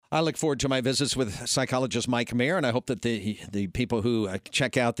I look forward to my visits with psychologist Mike Mayer, and I hope that the people who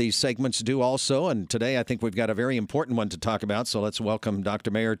check out these segments do also. And today I think we've got a very important one to talk about, so let's welcome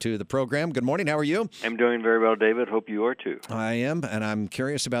Dr. Mayer to the program. Good morning. How are you? I'm doing very well, David. Hope you are too. I am, and I'm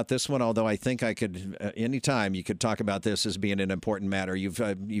curious about this one, although I think I could, anytime you could talk about this as being an important matter.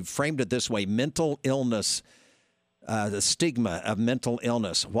 You've framed it this way: mental illness, the stigma of mental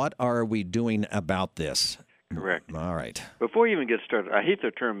illness. What are we doing about this? Correct. All right. Before you even get started, I hate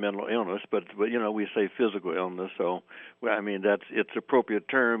the term mental illness, but we say physical illness. So, it's an appropriate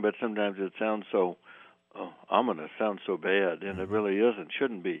term, but sometimes it sounds so ominous, sounds so bad, and it really isn't.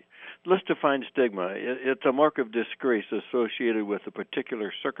 Shouldn't be. Let's define stigma. It's a mark of disgrace associated with a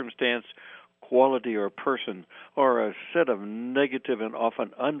particular circumstance, quality, or person, or a set of negative and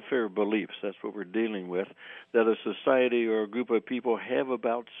often unfair beliefs. That's what we're dealing with, that a society or a group of people have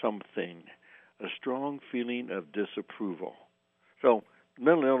about something. A strong feeling of disapproval. So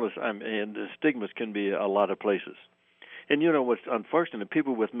mental illness and stigmas can be a lot of places. And what's unfortunate,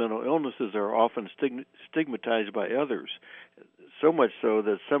 people with mental illnesses are often stigmatized by others, so much so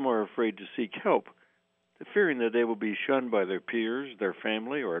that some are afraid to seek help, fearing that they will be shunned by their peers, their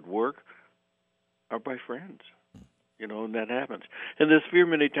family, or at work, or by friends. And that happens. And this fear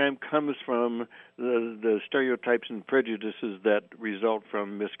many times comes from the stereotypes and prejudices that result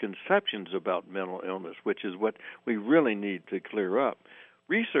from misconceptions about mental illness, which is what we really need to clear up.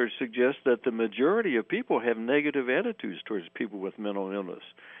 Research suggests that the majority of people have negative attitudes towards people with mental illness.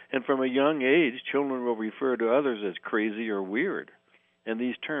 And from a young age, children will refer to others as crazy or weird. And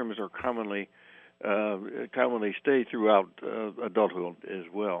these terms are commonly stay throughout adulthood as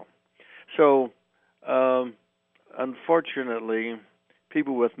well. So, unfortunately,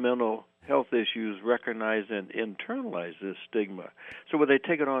 people with mental health issues recognize and internalize this stigma. So they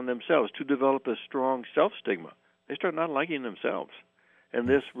take it on themselves to develop a strong self-stigma. They start not liking themselves. And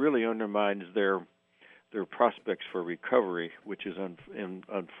this really undermines their prospects for recovery, which is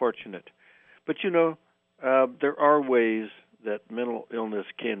unfortunate. But, there are ways that mental illness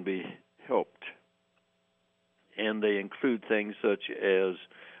can be helped. And they include things such as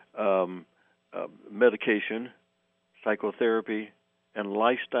medication, psychotherapy, and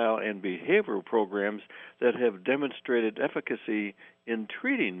lifestyle and behavioral programs that have demonstrated efficacy in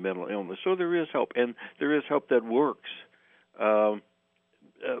treating mental illness. So there is help, and there is help that works.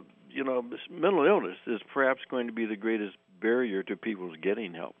 Mental illness is perhaps going to be the greatest barrier to people's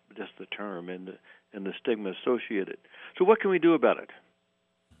getting help, just the term and the stigma associated. So what can we do about it?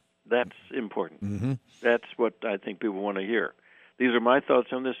 That's important. Mm-hmm. That's what I think people want to hear. These are my thoughts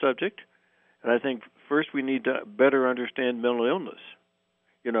on this subject. And I think first we need to better understand mental illness.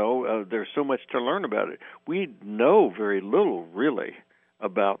 There's so much to learn about it. We know very little, really,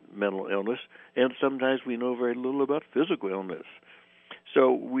 about mental illness, and sometimes we know very little about physical illness.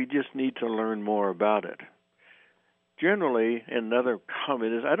 So we just need to learn more about it. Generally, another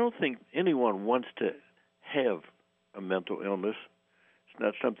comment is I don't think anyone wants to have a mental illness. It's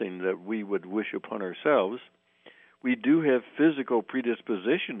not something that we would wish upon ourselves. We do have physical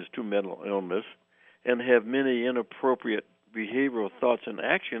predispositions to mental illness and have many inappropriate behavioral thoughts and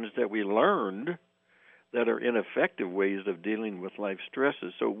actions that we learned that are ineffective ways of dealing with life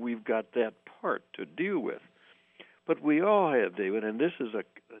stresses. So we've got that part to deal with. But we all have, David, and this is a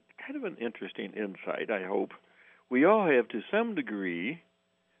kind of an interesting insight, I hope. We all have, to some degree,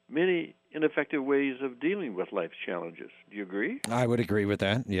 many ineffective ways of dealing with life's challenges. Do you agree? I would agree with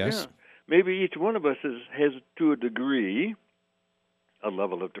that, yes. Yeah. Maybe each one of us has, to a degree, a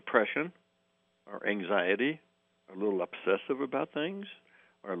level of depression or anxiety, a little obsessive about things,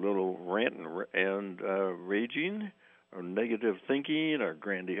 or a little rant and raging, or negative thinking, or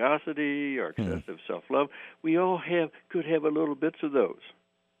grandiosity, or excessive self-love. We all could have a little bits of those.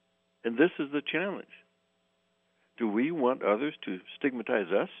 And this is the challenge. Do we want others to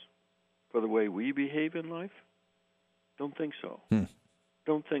stigmatize us for the way we behave in life? Don't think so.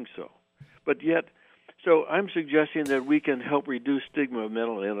 Don't think so. But yet, so I'm suggesting that we can help reduce stigma of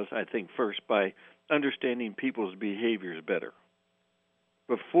mental illness, I think, first by understanding people's behaviors better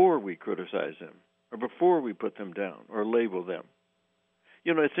before we criticize them or before we put them down or label them.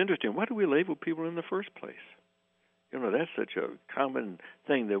 It's interesting. Why do we label people in the first place? That's such a common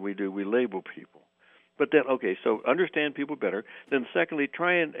thing that we do. We label people. But then, so understand people better. Then secondly,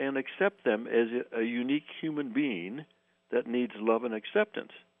 try and accept them as a unique human being that needs love and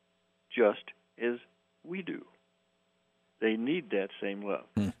acceptance, just as we do. They need that same love.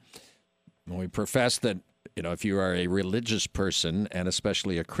 We profess that, if you are a religious person, and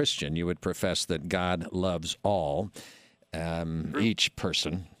especially a Christian, you would profess that God loves all, each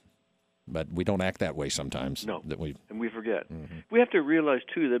person. But we don't act that way sometimes. No, that we and we forget. We have to realize,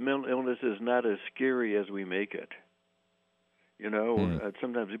 too, that mental illness is not as scary as we make it.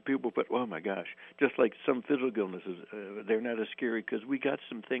 Sometimes people put, oh, my gosh, just like some physical illnesses, they're not as scary because we got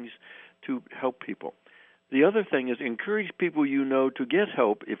some things to help people. The other thing is encourage people to get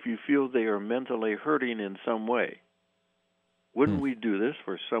help if you feel they are mentally hurting in some way. Wouldn't we do this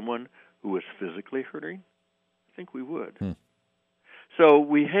for someone who is physically hurting? I think we would. So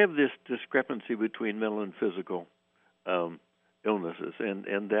we have this discrepancy between mental and physical illnesses,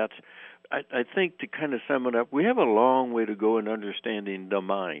 and that's, I think, to kind of sum it up, we have a long way to go in understanding the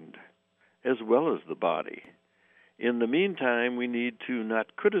mind as well as the body. In the meantime, we need to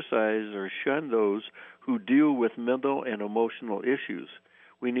not criticize or shun those who deal with mental and emotional issues.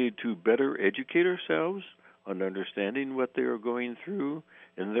 We need to better educate ourselves on understanding what they are going through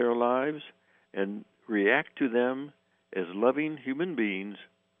in their lives and react to them as loving human beings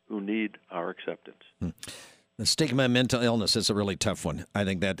who need our acceptance. The stigma of mental illness is a really tough one. I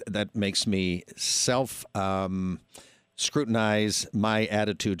think that makes me scrutinize my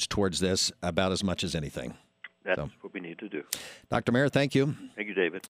attitudes towards this about as much as anything. That's what we need to do. Dr. Mayer, thank you. Thank you, David.